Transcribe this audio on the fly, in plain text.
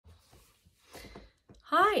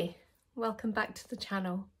Hi, welcome back to the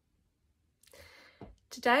channel.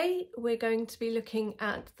 Today we're going to be looking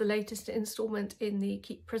at the latest instalment in the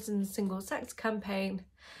Keep Prisons Single Sex campaign,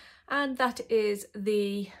 and that is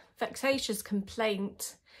the vexatious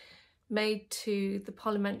complaint made to the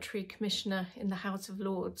Parliamentary Commissioner in the House of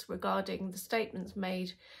Lords regarding the statements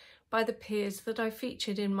made by the peers that I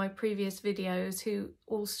featured in my previous videos, who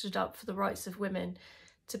all stood up for the rights of women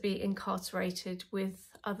to be incarcerated with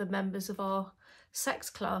other members of our sex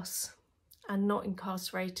class and not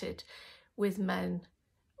incarcerated with men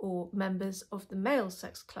or members of the male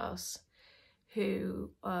sex class who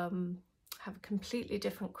have a completely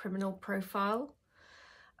different criminal profile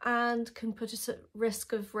and can put us at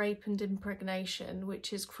risk of rape and impregnation,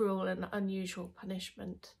 which is cruel and unusual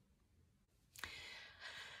punishment.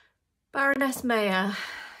 Baroness Meyer,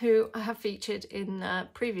 who I have featured in a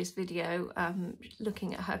previous video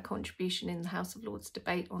looking at her contribution in the House of Lords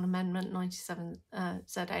debate on Amendment 97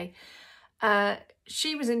 ZA,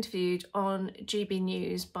 she was interviewed on GB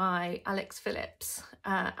News by Alex Phillips,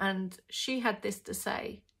 and she had this to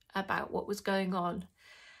say about what was going on.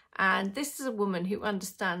 And this is a woman who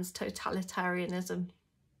understands totalitarianism.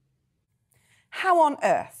 How on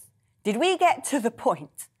earth did we get to the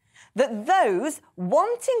point that those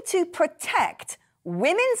wanting to protect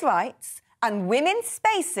women's rights and women's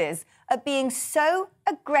spaces are being so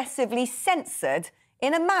aggressively censored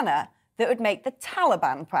in a manner that would make the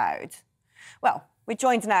Taliban proud? Well, we're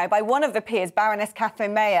joined now by one of the peers, Baroness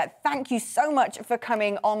Catherine Meyer. Thank you so much for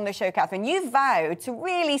coming on the show, Catherine. You vowed to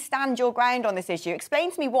really stand your ground on this issue.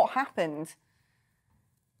 Explain to me what happened.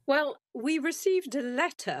 Well, we received a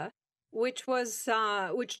letter which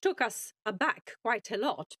took us aback quite a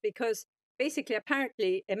lot, because basically,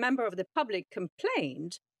 apparently, a member of the public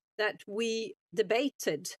complained that we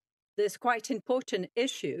debated this quite important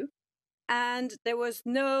issue, and there was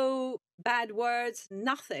no bad words,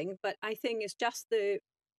 nothing, but I think it's just the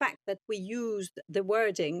fact that we used the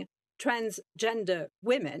wording transgender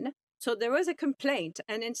women. So there was a complaint,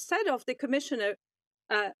 and instead of the commissioner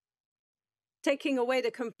taking away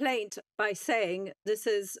the complaint by saying this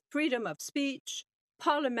is freedom of speech,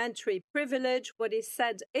 parliamentary privilege, what is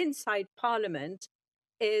said inside Parliament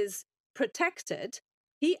is protected,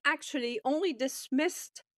 he actually only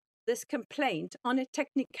dismissed this complaint on a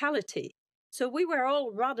technicality. So we were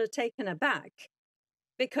all rather taken aback,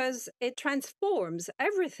 because it transforms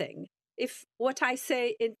everything. If what I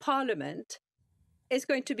say in Parliament is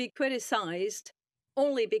going to be criticized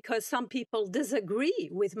only because some people disagree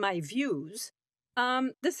with my views,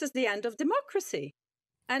 this is the end of democracy.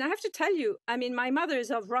 And I have to tell you, I mean, my mother is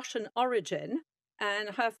of Russian origin,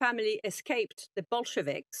 and her family escaped the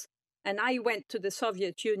Bolsheviks. And I went to the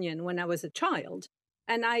Soviet Union when I was a child.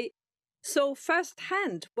 And I saw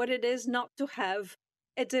firsthand what it is not to have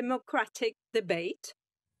a democratic debate,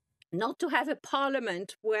 not to have a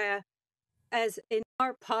parliament where, as in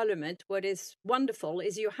our parliament, what is wonderful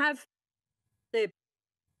is you have the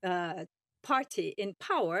party in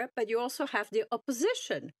power, but you also have the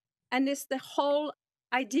opposition. And it's the whole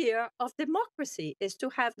idea of democracy, is to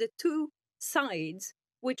have the two sides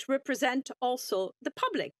which represent also the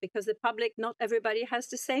public, because the public, not everybody has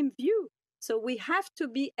the same view. So we have to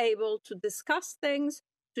be able to discuss things,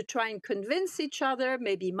 to try and convince each other.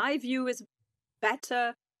 Maybe my view is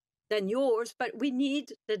better than yours, but we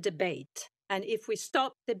need the debate. And if we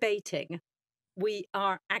stop debating, we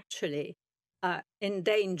are actually in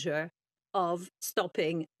danger of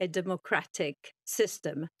stopping a democratic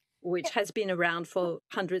system which has been around for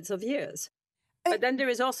hundreds of years. But then there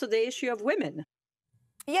is also the issue of women.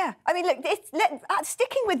 Yeah, I mean, look,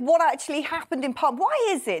 sticking with what actually happened in Parliament,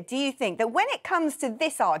 why is it, do you think, that when it comes to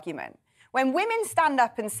this argument, when women stand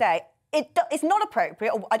up and say, it's not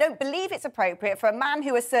appropriate, or I don't believe it's appropriate for a man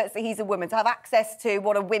who asserts that he's a woman to have access to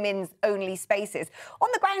what are women's only spaces, on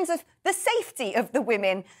the grounds of the safety of the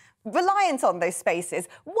women reliant on those spaces,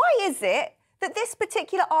 why is it that this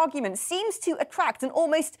particular argument seems to attract an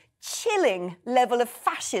almost chilling level of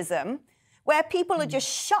fascism, where people are just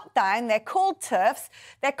shut down, they're called TERFs,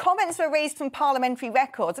 their comments were raised from parliamentary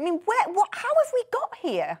records? I mean, how have we got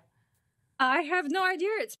here? I have no idea.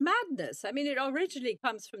 It's madness. I mean, it originally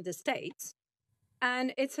comes from the States,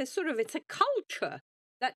 and it's a culture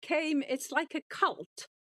that came, it's like a cult.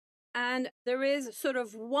 And there is sort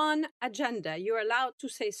of one agenda. You're allowed to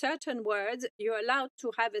say certain words. You're allowed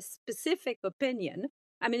to have a specific opinion.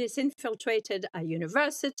 I mean, it's infiltrated our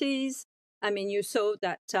universities. I mean, you saw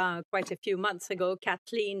that quite a few months ago,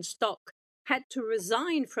 Kathleen Stock had to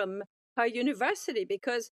resign from her university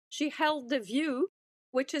because she held the view,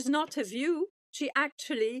 which is not a view. She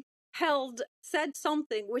actually said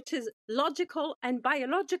something which is logical and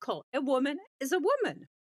biological. A woman is a woman.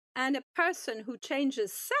 And a person who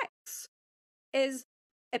changes sex is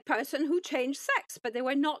a person who changed sex, but they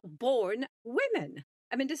were not born women.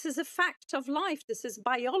 I mean, this is a fact of life. This is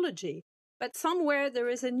biology. But somewhere there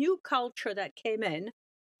is a new culture that came in,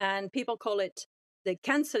 and people call it the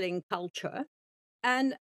cancelling culture.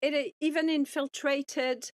 And it even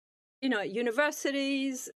infiltrated,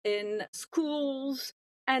 universities, in schools,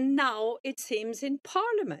 and now it seems in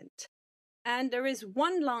Parliament. And there is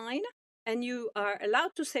one line, and you are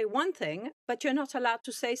allowed to say one thing, but you're not allowed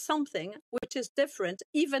to say something which is different,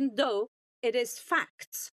 even though it is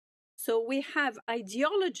facts. So we have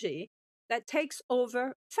ideology that takes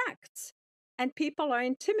over facts, and people are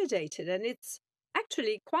intimidated, and it's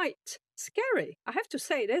actually quite scary. I have to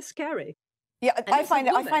say, it is scary. Yeah, I find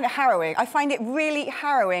it harrowing. I find it really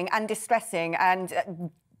harrowing and distressing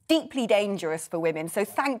and deeply dangerous for women. So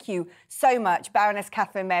thank you so much, Baroness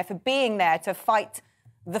Catherine Meyer, for being there to fight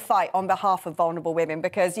the fight on behalf of vulnerable women,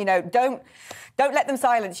 because, don't let them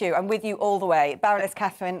silence you. I'm with you all the way. Baroness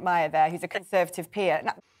Catherine Meyer there, who's a Conservative peer.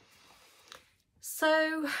 Now,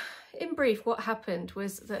 so, in brief, what happened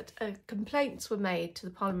was that complaints were made to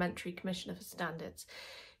the Parliamentary Commissioner for Standards,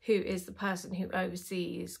 who is the person who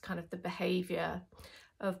oversees kind of the behaviour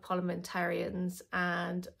of parliamentarians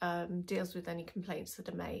and deals with any complaints that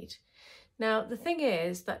are made. Now, the thing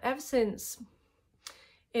is that ever since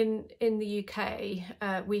in the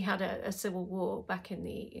UK, we had a civil war back in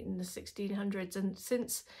the 1600s, and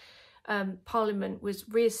since Parliament was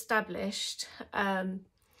re-established,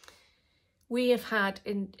 we have had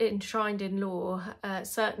enshrined in law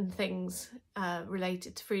certain things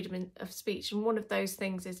related to freedom of speech, and one of those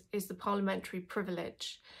things is the parliamentary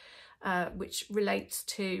privilege, which relates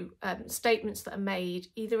to statements that are made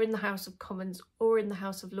either in the House of Commons or in the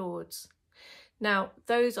House of Lords. Now,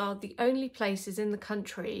 those are the only places in the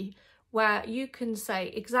country where you can say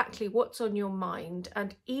exactly what's on your mind,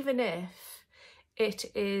 and even if it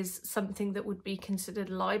is something that would be considered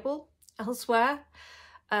libel elsewhere,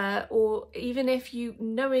 or even if you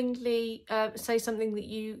knowingly say something that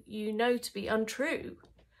you know to be untrue,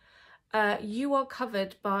 you are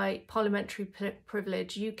covered by parliamentary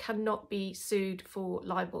privilege. You cannot be sued for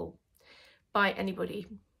libel by anybody.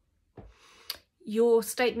 Your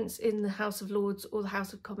statements in the House of Lords or the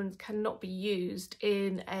House of Commons cannot be used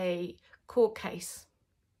in a court case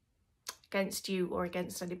against you or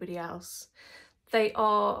against anybody else. They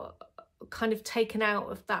are kind of taken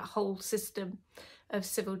out of that whole system of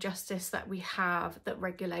civil justice that we have, that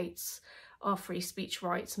regulates our free speech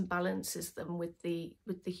rights and balances them with the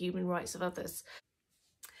human rights of others.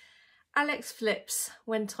 Alex Phillips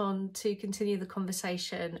went on to continue the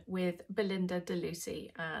conversation with Belinda de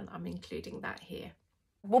Lucy, and I'm including that here.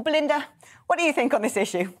 Well, Belinda, what do you think on this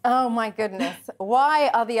issue? Oh, my goodness. Why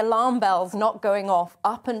are the alarm bells not going off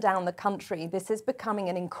up and down the country? This is becoming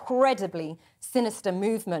an incredibly sinister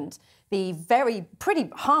movement. The pretty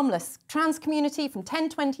harmless trans community from 10,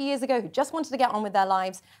 20 years ago who just wanted to get on with their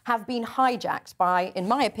lives have been hijacked by, in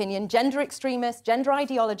my opinion, gender extremists, gender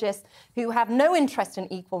ideologists who have no interest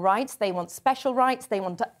in equal rights. They want special rights. They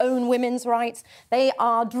want to own women's rights. They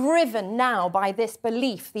are driven now by this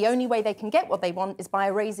belief the only way they can get what they want is by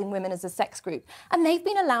erasing women as a sex group. And they've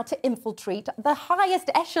been allowed to infiltrate the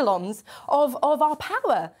highest echelons of our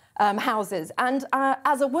power houses. And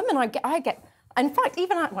as a woman, I get... In fact,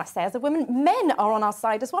 even when I say as a woman, men are on our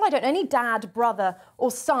side as well. I don't know any dad, brother or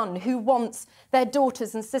son who wants their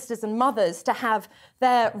daughters and sisters and mothers to have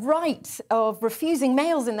their right of refusing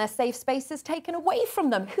males in their safe spaces taken away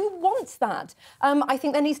from them. Who wants that? I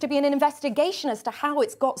think there needs to be an investigation as to how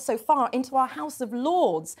it's got so far into our House of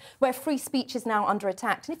Lords, where free speech is now under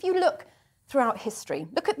attack. And if you look throughout history,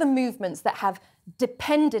 look at the movements that have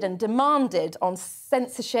depended and demanded on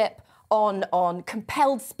censorship, on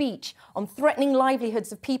compelled speech, on threatening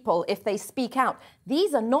livelihoods of people if they speak out.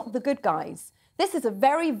 These are not the good guys. This is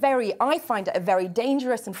I find it a very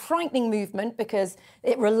dangerous and frightening movement because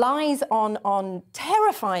it relies on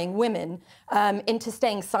terrifying women into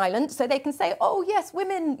staying silent so they can say, oh, yes,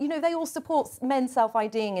 women, they all support men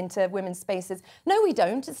self-IDing into women's spaces. No, we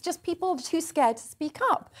don't. It's just people too scared to speak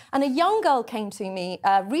up. And a young girl came to me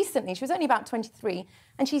recently. She was only about 23.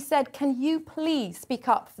 And she said, can you please speak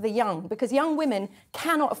up for the young? Because young women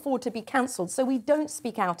cannot afford to be cancelled. So we don't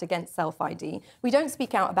speak out against self-ID. We don't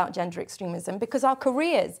speak out about gender extremism because our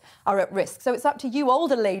careers are at risk. So it's up to you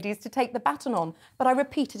older ladies to take the baton on. But I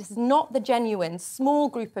repeat, it is not the genuine small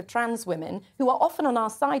group of trans women who are often on our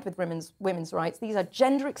side with women's rights. These are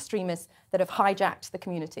gender extremists that have hijacked the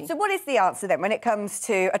community. So what is the answer then when it comes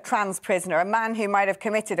to a trans prisoner, a man who might have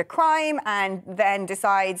committed a crime and then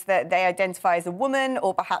decides that they identify as a woman,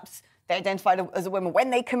 or perhaps they identify as a woman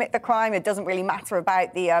when they commit the crime? It doesn't really matter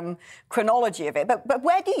about the chronology of it. But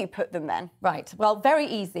where do you put them then? Right. Well, very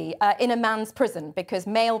easy. In a man's prison, because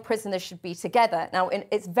male prisoners should be together. Now,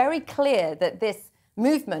 it's very clear that this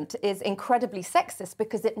movement is incredibly sexist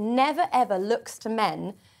because it never, ever looks to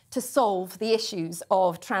men to solve the issues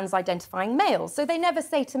of trans-identifying males. So they never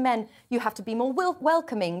say to men, you have to be more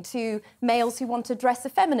welcoming to males who want to dress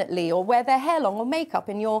effeminately or wear their hair long or makeup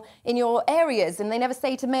in your areas. And they never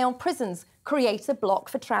say to male prisons, create a block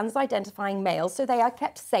for trans-identifying males so they are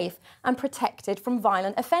kept safe and protected from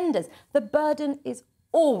violent offenders. The burden is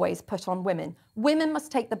always put on women. Women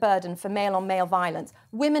must take the burden for male-on-male violence.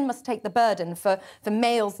 Women must take the burden for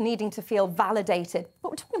males needing to feel validated.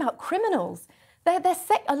 But we're talking about criminals.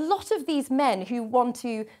 A lot of these men who want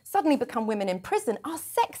to suddenly become women in prison are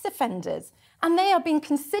sex offenders, and they are being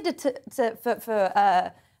considered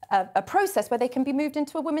for a process where they can be moved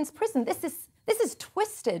into a women's prison. This is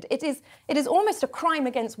twisted. It is almost a crime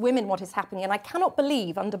against women what is happening, and I cannot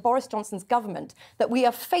believe under Boris Johnson's government that we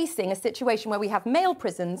are facing a situation where we have male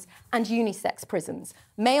prisons and unisex prisons,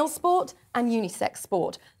 male sport and unisex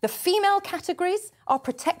sport. The female categories are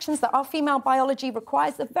protections that our female biology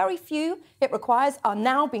requires. The very few it requires are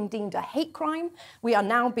now being deemed a hate crime. We are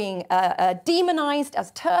now being demonised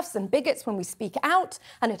as TERFs and bigots when we speak out,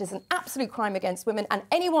 and it is an absolute crime against women. And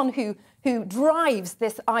anyone who drives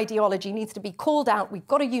this ideology needs to be called out. We've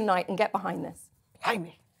got to unite and get behind this.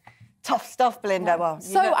 Blimey. Tough stuff, Belinda. Well,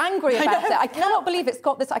 so angry about it. I cannot believe it's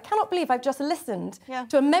got this. I cannot believe I've just listened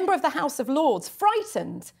to a member of the House of Lords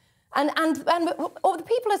frightened. And all the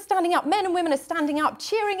people are standing up, men and women are standing up,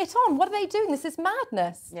 cheering it on. What are they doing? This is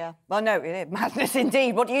madness. Yeah. Well, no, it is madness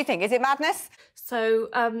indeed. What do you think? Is it madness? So,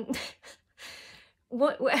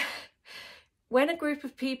 when a group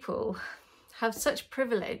of people have such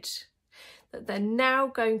privilege that they're now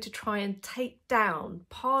going to try and take down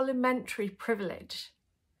parliamentary privilege,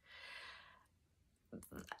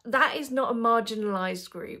 that is not a marginalised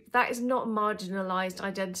group. That is not a marginalised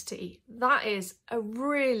identity. That is a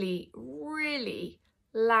really, really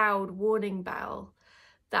loud warning bell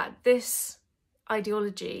that this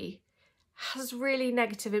ideology has really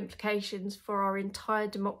negative implications for our entire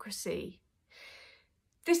democracy.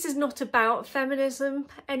 This is not about feminism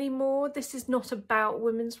anymore. This is not about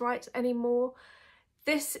women's rights anymore.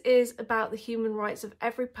 This is about the human rights of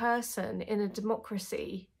every person in a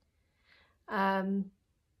democracy.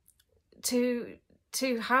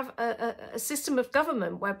 To have a system of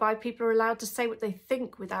government whereby people are allowed to say what they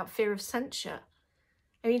think without fear of censure.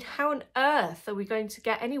 I mean, how on earth are we going to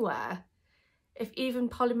get anywhere if even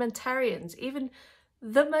parliamentarians, even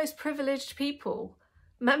the most privileged people,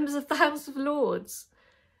 members of the House of Lords,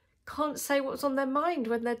 can't say what's on their mind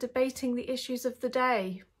when they're debating the issues of the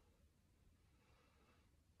day?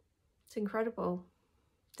 It's incredible.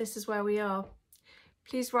 This is where we are.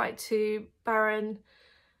 Please write to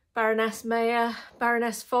Baroness Meyer,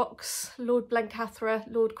 Baroness Fox, Lord Blencathra,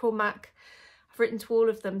 Lord Cormack. I've written to all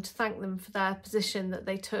of them to thank them for their position that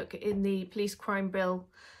they took in the police crime bill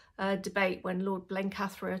debate when Lord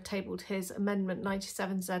Blencathra tabled his Amendment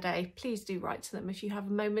 97ZA. Please do write to them if you have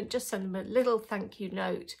a moment. Just send them a little thank you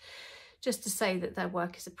note just to say that their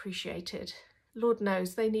work is appreciated. Lord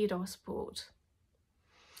knows they need our support.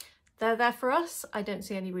 They're there for us. I don't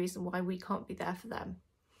see any reason why we can't be there for them.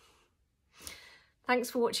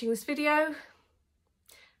 Thanks for watching this video.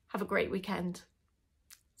 Have a great weekend.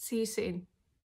 See you soon.